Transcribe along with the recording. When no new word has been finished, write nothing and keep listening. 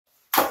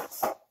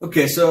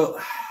Okay, so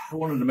I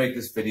wanted to make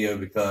this video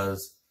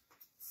because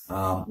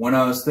when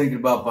I was thinking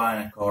about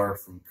buying a car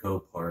from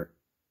Copart,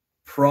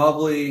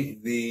 probably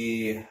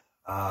the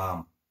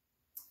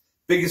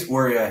biggest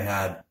worry I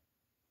had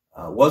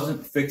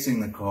wasn't fixing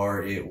the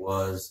car, it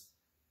was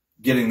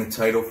getting the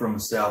title from a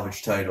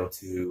salvage title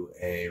to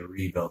a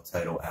rebuilt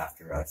title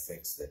after I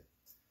fixed it.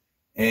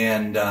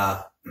 And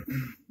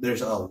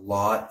there's a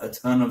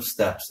ton of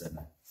steps in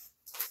it.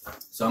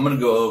 So I'm going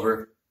to go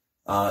over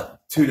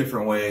two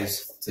different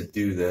ways to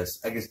do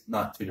this. I guess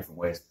not two different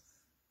ways.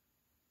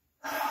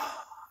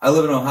 I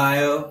live in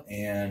Ohio,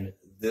 and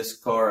this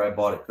car I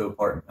bought at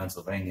Copart in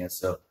Pennsylvania.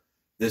 So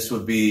this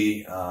would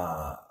be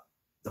the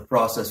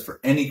process for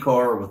any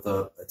car with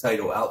a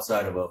title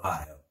outside of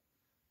Ohio.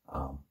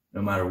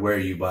 No matter where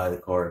you buy the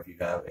car, if you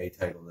have a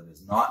title that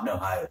is not an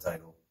Ohio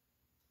title,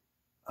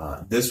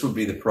 this would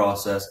be the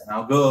process. And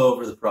I'll go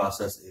over the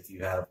process if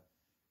you have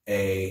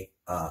a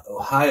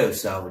Ohio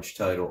salvage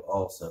title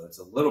also. It's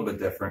a little bit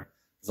different.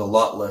 There's a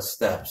lot less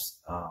steps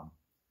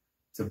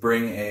to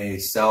bring a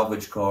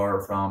salvage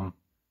car from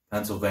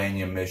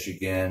Pennsylvania,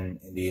 Michigan,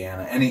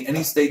 Indiana,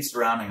 any state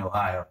surrounding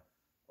Ohio,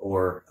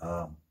 or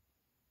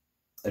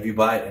if you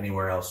buy it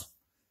anywhere else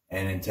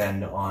and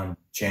intend on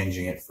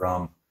changing it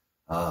from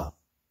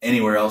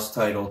anywhere else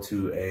title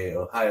to a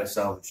Ohio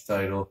salvage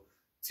title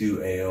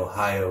to a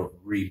Ohio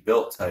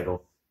rebuilt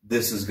title,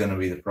 this is going to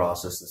be the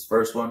process. This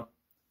first one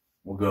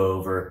we'll go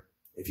over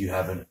if you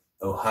have an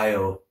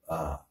Ohio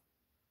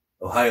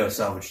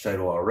salvage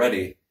title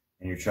already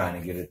and you're trying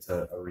to get it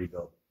to a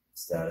rebuilt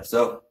status.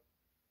 So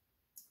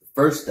the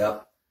first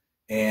step,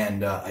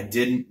 and I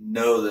didn't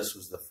know this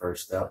was the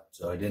first step,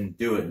 so I didn't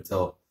do it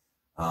until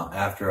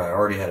after I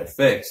already had it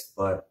fixed.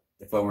 But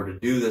if I were to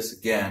do this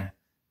again,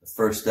 the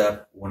first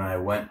step, when I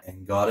went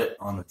and got it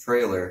on the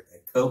trailer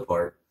at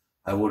Copart,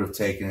 I would have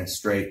taken it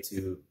straight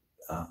to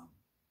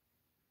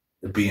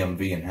the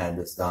BMV and had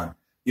this done.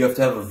 You have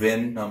to have a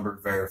VIN number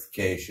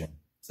verification.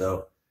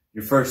 So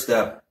your first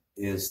step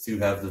is to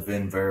have the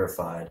VIN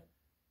verified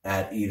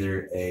at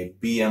either a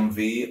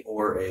BMV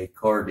or a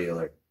car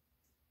dealer.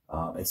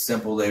 It's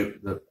simple.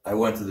 I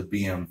went to the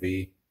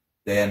BMV.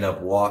 They end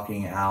up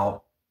walking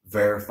out,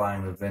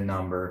 verifying the VIN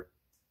number,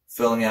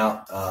 filling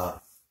out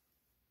a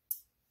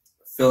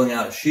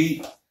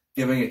sheet,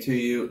 giving it to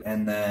you,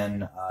 and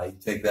then you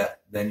take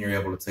that. Then you're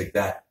able to take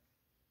that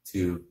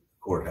to the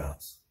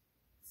courthouse.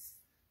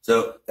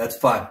 So that's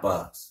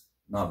 $5,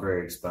 not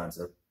very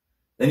expensive.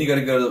 Then you got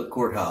to go to the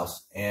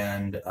courthouse,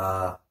 and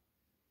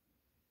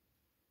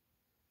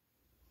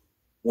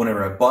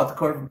whenever I bought the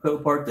car from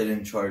Copart, they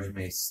didn't charge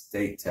me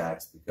state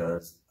tax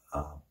because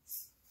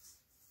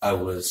I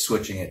was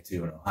switching it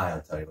to an Ohio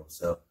title.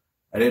 So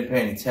I didn't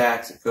pay any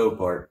tax at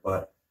Copart,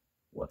 but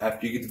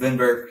after you get the VIN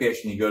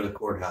verification, you go to the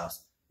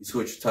courthouse. You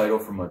switch the title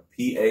from a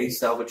PA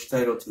salvage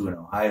title to an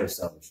Ohio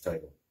salvage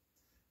title.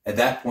 At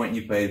that point,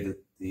 you pay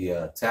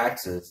the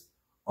taxes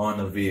on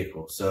the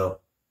vehicle. So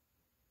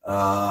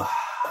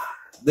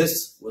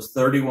this was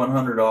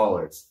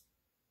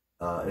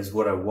 $3,100 is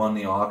what I won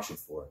the auction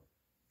for,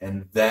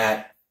 and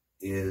that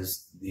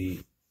is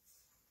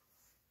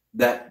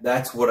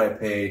that's what I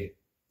paid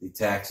the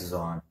taxes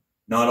on.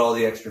 Not all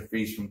the extra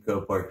fees from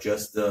Copart,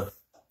 just the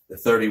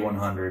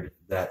 $3,100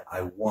 that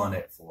I won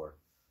it for.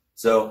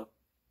 So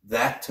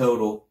that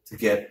total to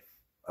get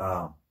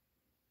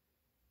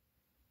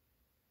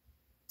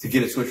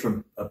it switched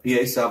from a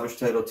PA salvage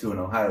title to an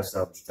Ohio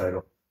salvage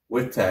title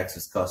with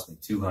taxes cost me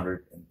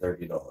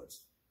 $230.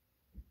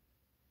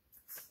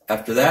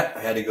 After that,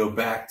 I had to go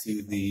back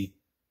to the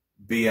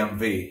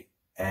BMV,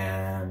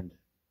 and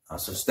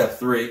so step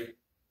 3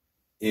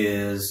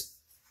 is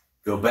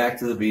go back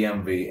to the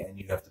BMV, and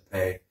you have to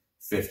pay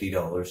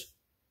 $50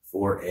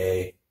 for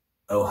a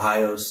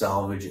Ohio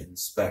salvage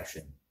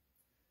inspection.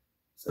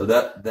 So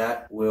that'll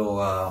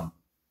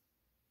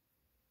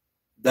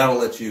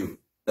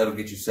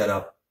get you set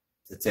up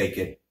to take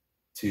it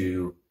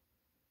to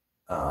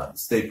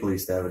state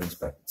police to have it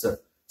inspected. So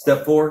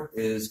step 4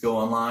 is go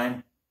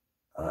online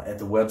at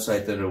the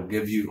website that it'll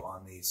give you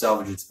on the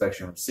salvage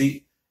inspection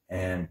receipt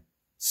and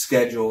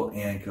schedule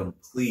and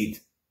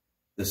complete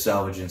the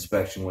salvage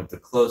inspection with the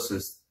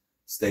closest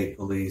state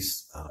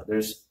police.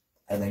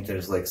 I think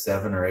there's like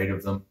 7 or 8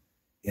 of them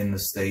in the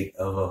state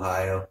of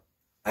Ohio.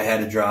 I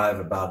had to drive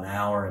about an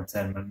hour and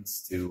 10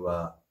 minutes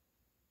to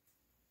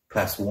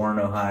past Warren,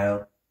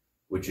 Ohio,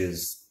 which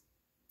is,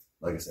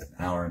 like I said, an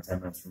hour and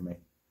 10 minutes from me.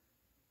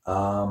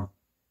 It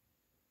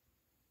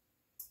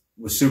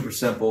was super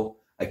simple.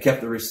 I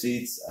kept the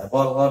receipts. I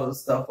bought a lot of the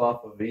stuff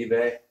off of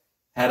eBay.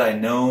 Had I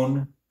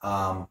known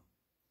about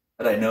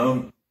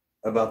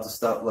the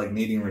stuff like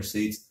needing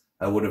receipts,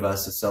 I would have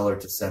asked the seller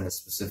to send a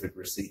specific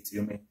receipt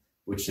to me,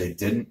 which they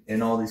didn't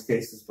in all these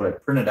cases. But I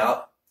printed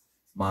out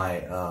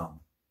my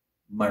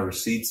my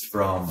receipts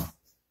from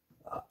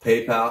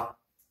PayPal.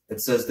 It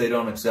says they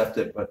don't accept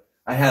it, but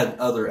I had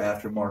other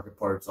aftermarket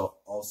parts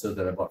also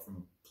that I bought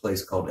from a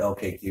place called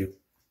LKQ,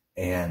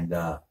 and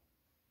I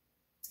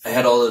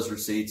had all those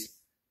receipts.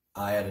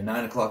 I had a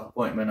 9 o'clock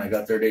appointment. I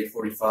got there at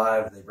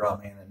 8:45. They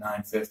brought me in at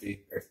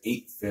 9:50 or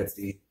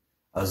 8:50.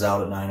 I was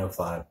out at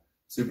 9:05.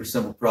 Super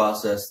simple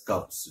process.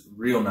 Got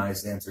real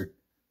nice. Answered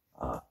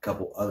a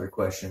couple other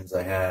questions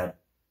I had.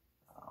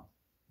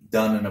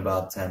 Done in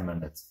about 10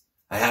 minutes.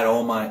 I had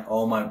all my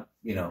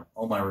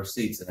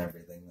receipts and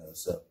everything though,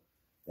 so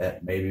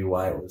that may be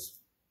why it was,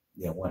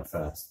 went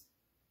fast.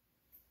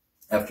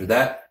 After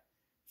that,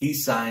 he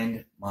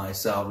signed my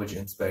salvage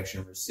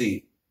inspection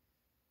receipt.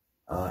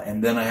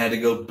 And then I had to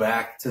go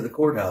back to the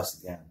courthouse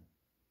again.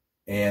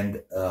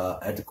 And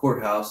at the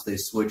courthouse, they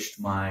switched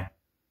my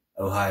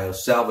Ohio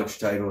salvage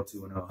title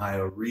to an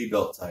Ohio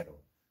rebuilt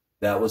title.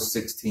 That was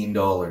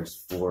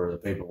 $16 for the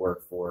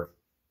paperwork for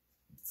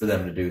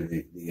them to do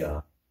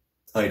the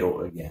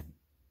title again.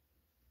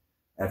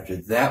 After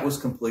that was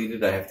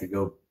completed, I had to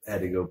go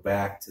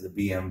back to the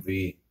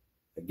BMV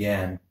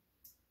again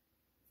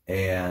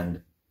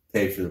and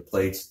pay for the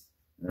plates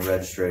and the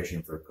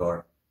registration for a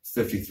car. It's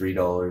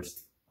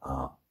 $53.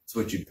 It's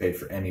what you'd pay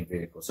for any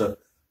vehicle. So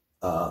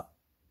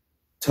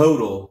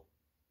total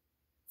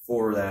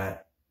for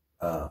that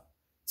to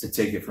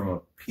take it from a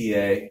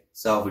PA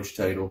salvage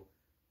title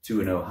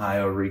to an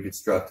Ohio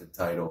reconstructed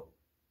title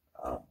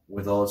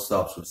with all the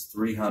stops was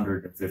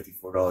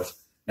 $354.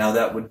 Now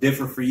that would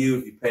differ for you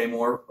if you pay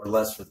more or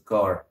less for the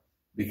car,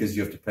 because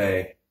you have to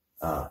pay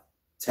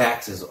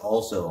taxes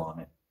also on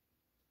it.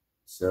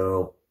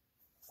 So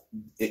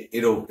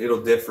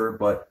it'll differ,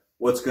 but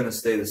what's going to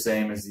stay the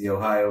same is the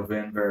Ohio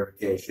VIN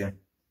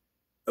verification,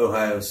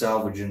 Ohio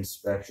salvage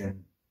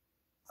inspection,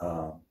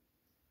 the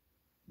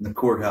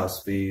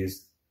courthouse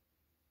fees,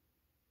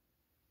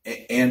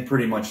 and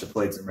pretty much the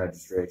plates and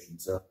registration.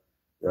 So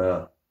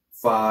the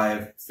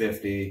 5,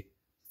 50,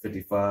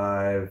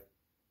 55,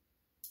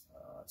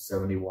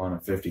 71,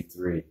 and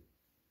 53.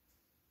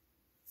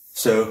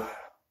 So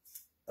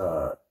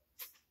about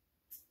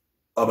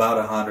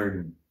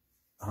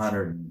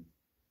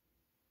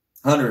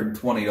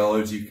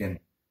 $120 you can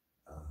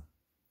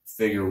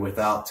figure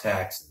without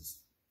taxes.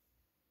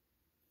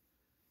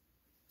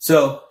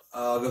 So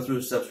I'll go through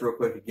the steps real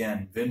quick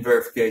again. VIN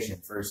verification,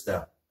 first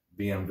step,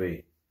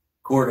 BMV.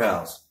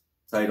 Courthouse,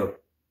 title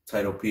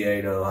PA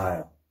to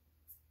Ohio.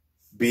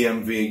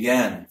 BMV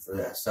again for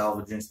that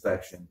salvage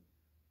inspection.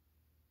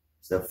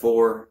 Step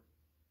 4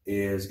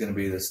 is going to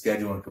be the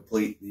schedule and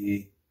complete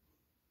the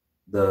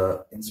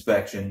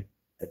inspection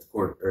at the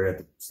court or at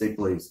the state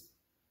police.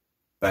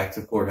 Back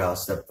to the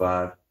courthouse. Step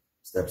 5.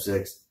 Step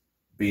 6,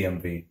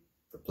 BMV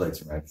for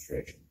plates and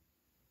registration,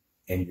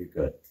 and you're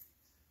good.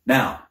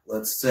 Now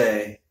let's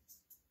say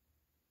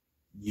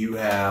you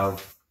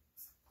have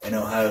an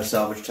Ohio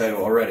salvage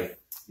title already.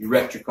 You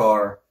wrecked your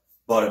car,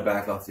 bought it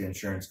back off the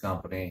insurance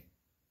company,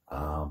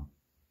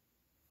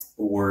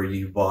 or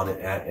you bought it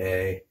at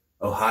a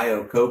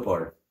Ohio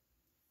Copart.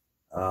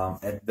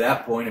 At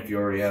that point, if you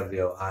already have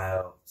the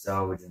Ohio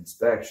salvage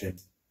inspection,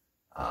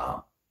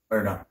 at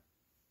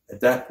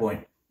that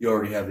point, you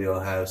already have the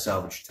Ohio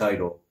salvage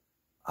title.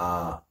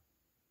 You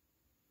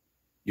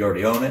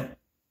already own it,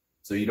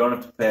 so you don't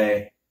have to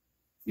pay.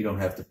 You don't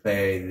have to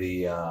pay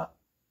the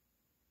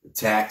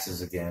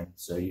taxes again.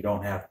 So you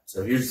don't have.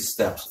 So here's the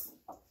steps.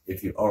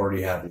 If you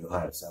already have the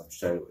Ohio salvage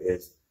title,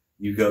 is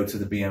you go to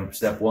the BMV.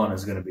 Step 1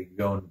 is going to be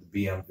going to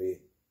the BMV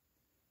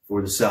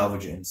for the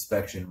salvage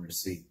inspection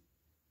receipt.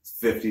 It's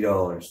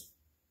 $50.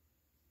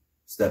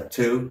 Step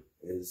 2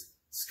 is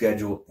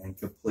schedule and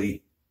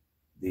complete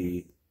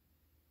the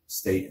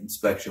state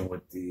inspection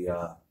with the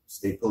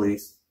state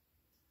police.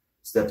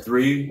 Step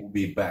 3 will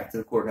be back to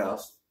the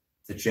courthouse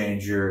to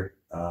change your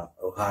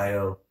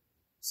Ohio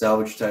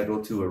salvage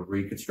title to a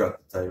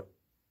reconstructed title,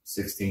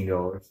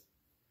 $16.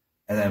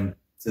 And then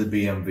to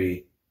the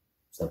BMV,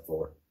 step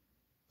 4,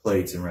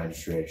 plates and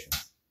registration.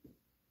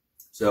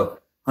 So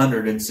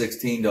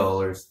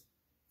 $116.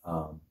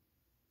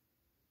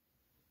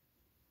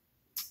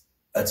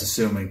 That's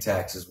assuming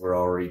taxes were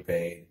already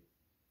paid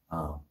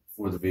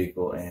for the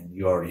vehicle and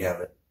you already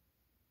have it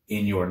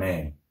in your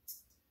name.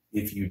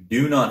 If you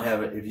do not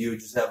have it, if you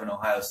just have an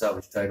Ohio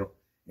salvage title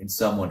in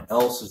someone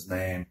else's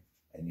name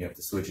and you have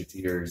to switch it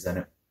to yours,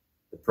 then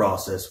the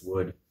process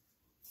would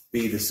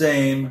be the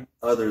same,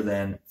 other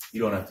than you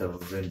don't have to have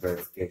a VIN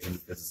verification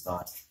because it's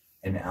not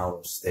an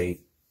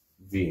out-of-state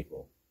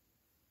vehicle.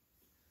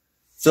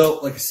 So,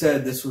 like I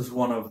said, this was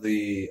one of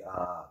the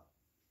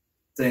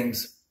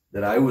things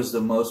that I was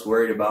the most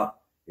worried about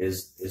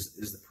is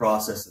the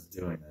process of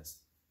doing this.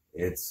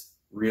 It's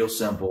real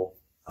simple.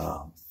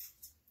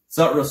 It's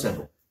not real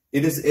simple.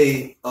 It is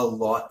a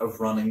lot of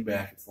running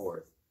back and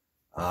forth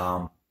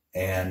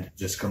and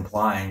just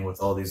complying with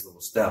all these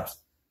little steps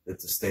that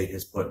the state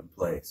has put in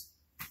place.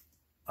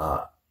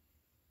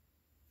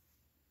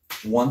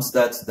 Once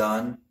that's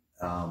done,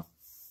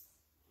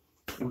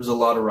 it was a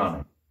lot of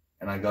running,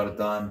 and I got it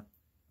done.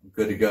 I'm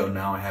good to go.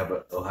 Now I have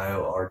an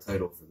Ohio R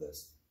title for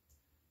this.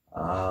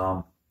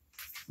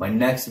 My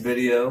next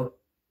video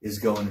is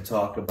going to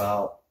talk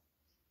about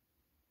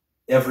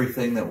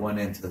everything that went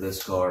into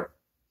this car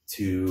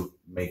to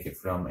make it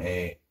from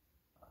a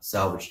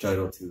salvage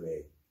title to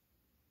a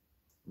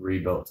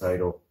rebuilt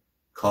title.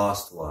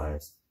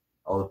 cost-wise,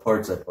 all the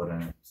parts I put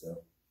in it. So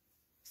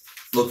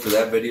look for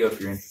that video if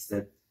you're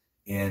interested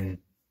in,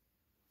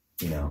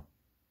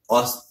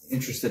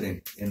 interested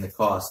in the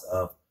cost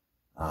of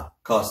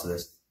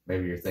this.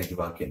 Maybe you're thinking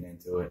about getting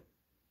into it.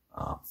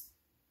 I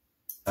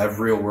have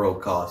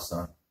real-world costs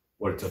on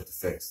what it took to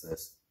fix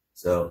this.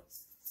 So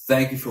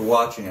thank you for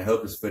watching. I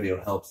hope this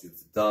video helps you.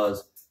 If it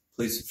does,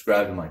 please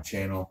subscribe to my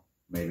channel.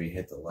 Maybe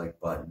hit the like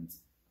button.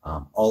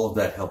 All of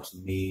that helps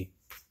me,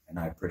 and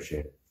I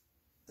appreciate it.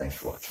 Thanks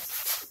for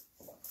watching.